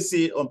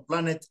legacy on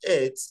planet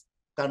Earth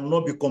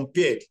cannot be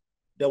compared.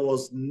 There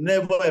was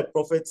never a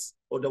prophet,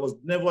 or there was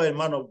never a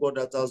man of God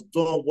that has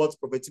done what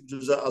Prophet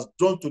Joseph has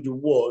done to the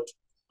world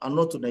and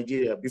not to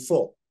Nigeria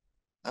before.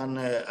 And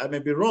I may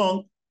be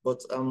wrong,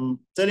 but I'm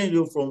telling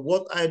you from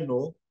what I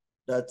know,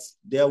 that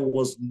there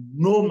was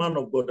no man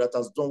of God that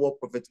has done what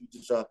Prophet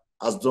Joshua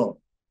has done.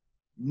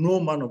 No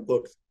man of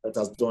God that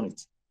has done it.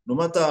 No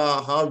matter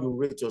how you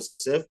rate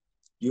yourself,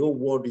 the whole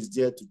world is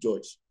there to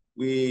judge.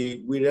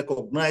 We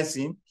recognize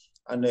him,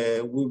 and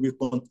we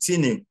will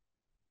continue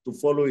to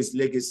follow his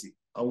legacy,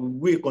 and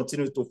we will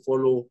continue to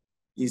follow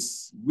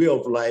his way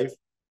of life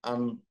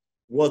and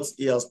what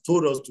he has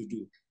told us to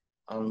do,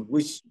 and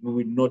which we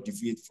will not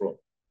deviate from.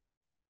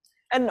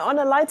 And on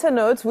a lighter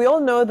note, we all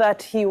know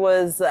that he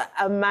was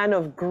a man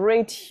of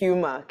great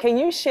humor. Can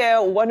you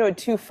share one or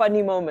two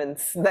funny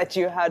moments that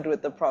you had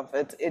with the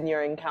Prophet in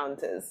your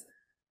encounters?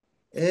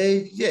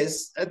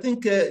 Yes, I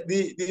think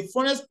the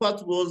funniest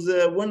part was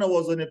when I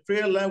was on a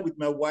prayer line with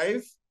my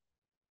wife.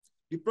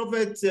 The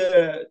Prophet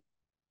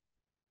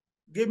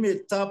gave me a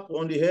tap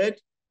on the head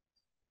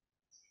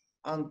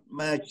and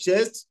my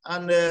chest,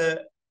 and a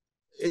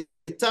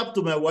tap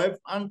to my wife,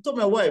 and told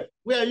my wife,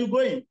 "Where are you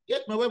going?"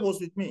 Yet my wife was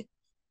with me.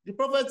 The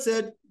Prophet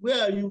said,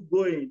 "Where are you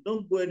going?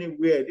 Don't go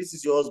anywhere. This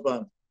is your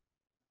husband."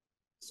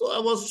 So I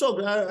was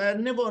shocked. I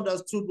never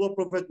understood what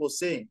Prophet was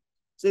saying.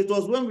 So it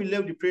was when we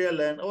left the prayer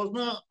line,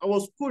 I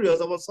was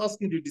curious. I was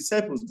asking the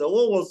disciples that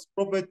what was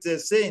Prophet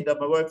saying that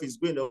my wife is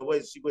going, or where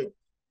is she going?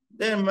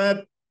 Then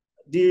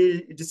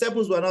the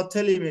disciples were now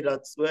telling me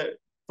that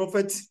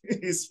Prophet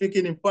is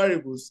speaking in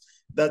parables,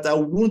 that I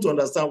won't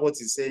understand what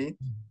he's saying,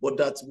 but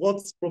that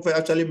what Prophet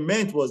actually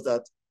meant was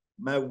that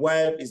my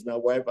wife is my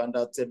wife, and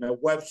that my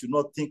wife should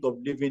not think of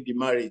leaving the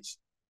marriage.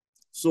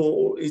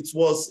 So it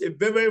was a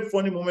very, very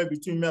funny moment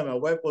between me and my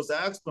wife, because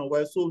I asked my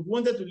wife, so you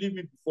wanted to leave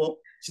me before?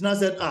 She now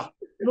said,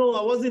 no,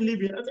 I wasn't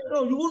leaving. I said,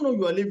 no, you won't know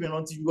you are leaving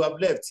until you have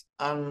left.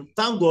 And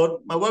thank God,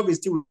 my wife is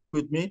still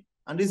with me.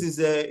 And this is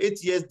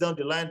 8 years down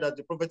the line that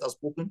the prophet has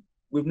spoken.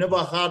 We've never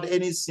had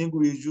any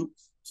single issue.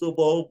 So,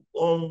 but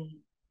on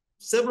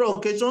several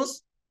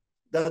occasions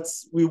that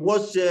we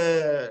watch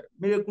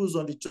miracles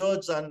on the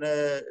church and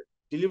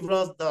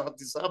deliverance that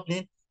is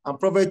happening, and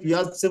prophet, we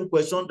ask the same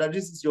question, that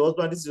this is your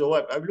husband, this is your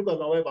wife. I look at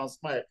my wife and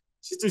smile.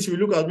 She too, she will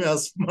look at me and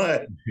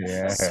smile.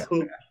 Yeah.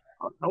 So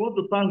I want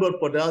to thank God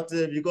for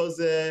that, because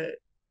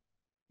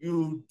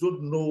you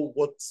don't know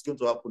what's going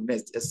to happen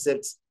next,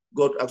 except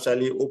God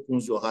actually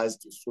opens your eyes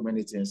to so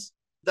many things.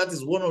 That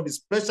is one of the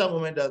special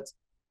moments that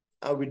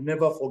I will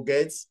never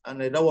forget.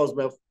 And that was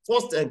my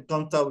first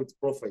encounter with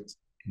prophet.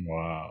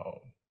 Wow.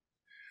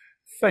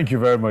 Thank you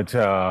very much,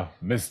 Mr.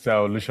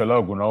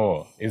 Olushola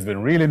Ogunowo. It's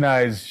been really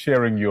nice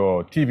sharing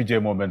your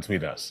TVJ moments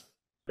with us.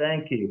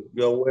 Thank you.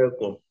 You're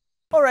welcome.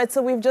 All right,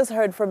 so we've just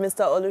heard from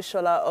Mr.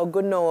 Olushola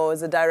Ogunowo, who is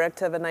the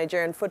director of the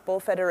Nigerian Football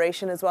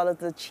Federation, as well as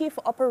the chief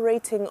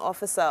operating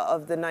officer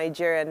of the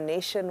Nigerian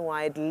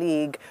Nationwide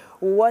League.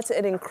 What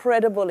an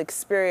incredible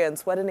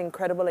experience, what an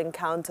incredible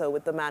encounter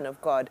with the man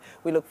of God.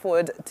 We look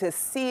forward to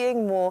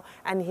seeing more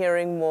and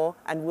hearing more,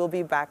 and we'll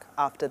be back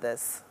after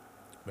this.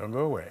 Don't go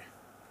away.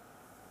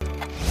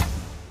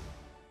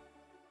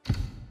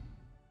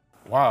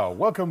 Wow,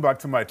 welcome back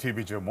to my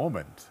TVJ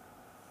moment.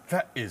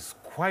 That is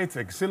quite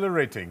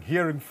exhilarating,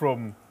 hearing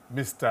from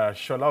Mr.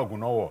 Shola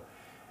Ogunowo.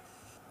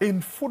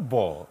 In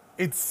football,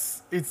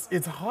 it's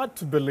hard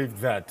to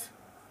believe that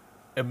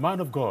a man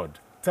of God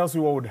tells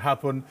you what would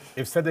happen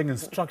if certain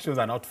instructions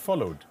are not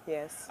followed.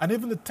 Yes. And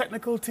even the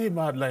technical team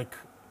are like,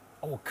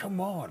 oh,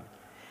 come on.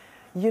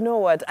 You know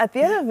what? At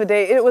the end of the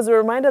day, it was a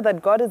reminder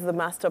that God is the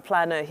master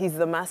planner. He's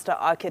the master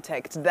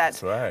architect. That,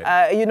 That's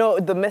right. You know,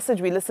 the message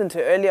we listened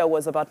to earlier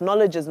was about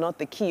knowledge is not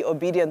the key,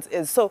 obedience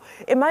is. So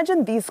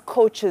imagine these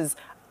coaches.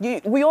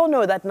 We all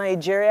know that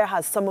Nigeria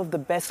has some of the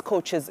best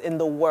coaches in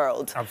the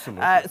world.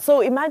 Absolutely. So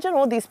imagine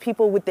all these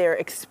people with their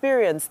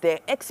experience, their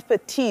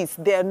expertise,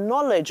 their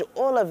knowledge,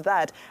 all of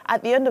that.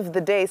 At the end of the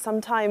day,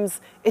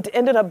 sometimes it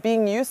ended up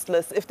being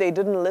useless if they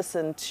didn't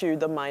listen to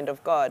the mind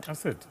of God.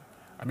 That's it.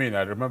 I mean,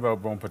 I remember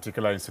one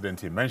particular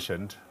incident he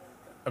mentioned.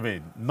 I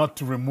mean, not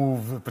to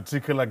remove a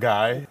particular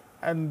guy,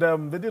 and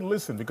they didn't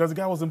listen because the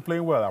guy wasn't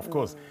playing well. Of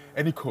course,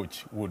 any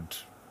coach would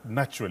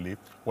naturally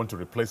want to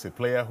replace a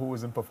player who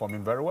isn't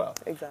performing very well.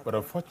 Exactly. But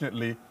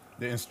unfortunately,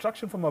 the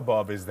instruction from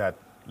above is that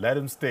let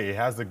him stay. He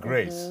has the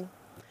grace.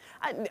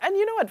 And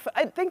you know what?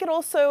 I think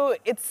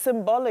it's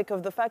symbolic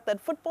of the fact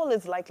that football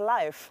is like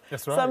life.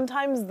 That's right.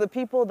 Sometimes the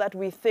people that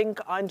we think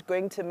aren't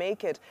going to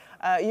make it,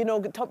 you know,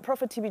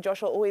 Prophet TB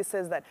Joshua always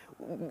says that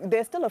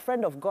they're still a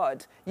friend of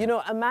God. You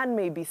know, a man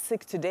may be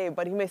sick today,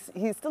 but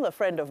he's still a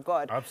friend of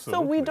God. Absolutely.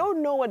 So we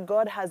don't know what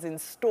God has in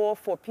store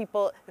for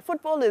people.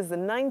 Football is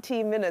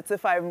 90 minutes.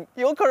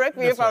 You'll correct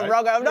me That's if I'm right.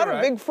 wrong. I'm not You're a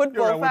right. big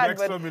football You're right. fan, With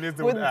extra but minutes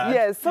they would add.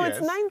 yes, so Yes.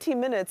 it's 90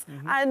 minutes.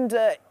 And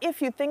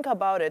if you think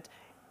about it,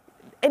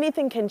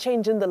 anything can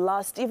change in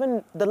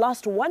even the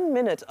last 1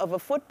 minute of a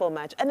football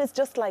match. And it's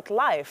just like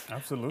life.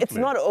 Absolutely. It's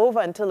not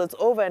over until it's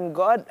over. And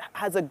God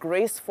has a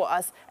grace for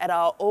us at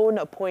our own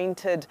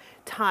appointed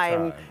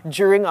time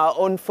during our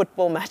own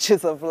football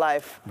matches of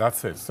life.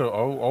 That's it. So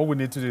all we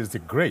need to do is the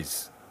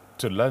grace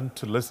to learn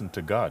to listen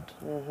to God.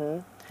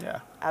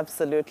 Yeah.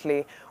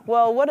 Absolutely.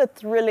 Well, what a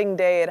thrilling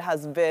day it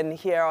has been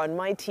here on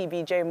My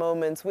TBJ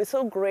Moments. We're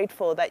so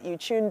grateful that you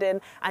tuned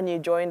in and you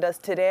joined us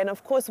today. And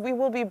of course, we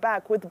will be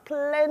back with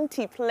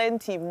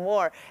plenty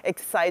more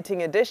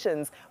exciting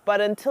editions. But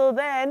until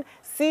then,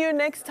 see you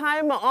next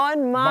time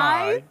on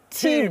My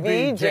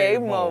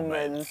TBJ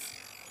Moments.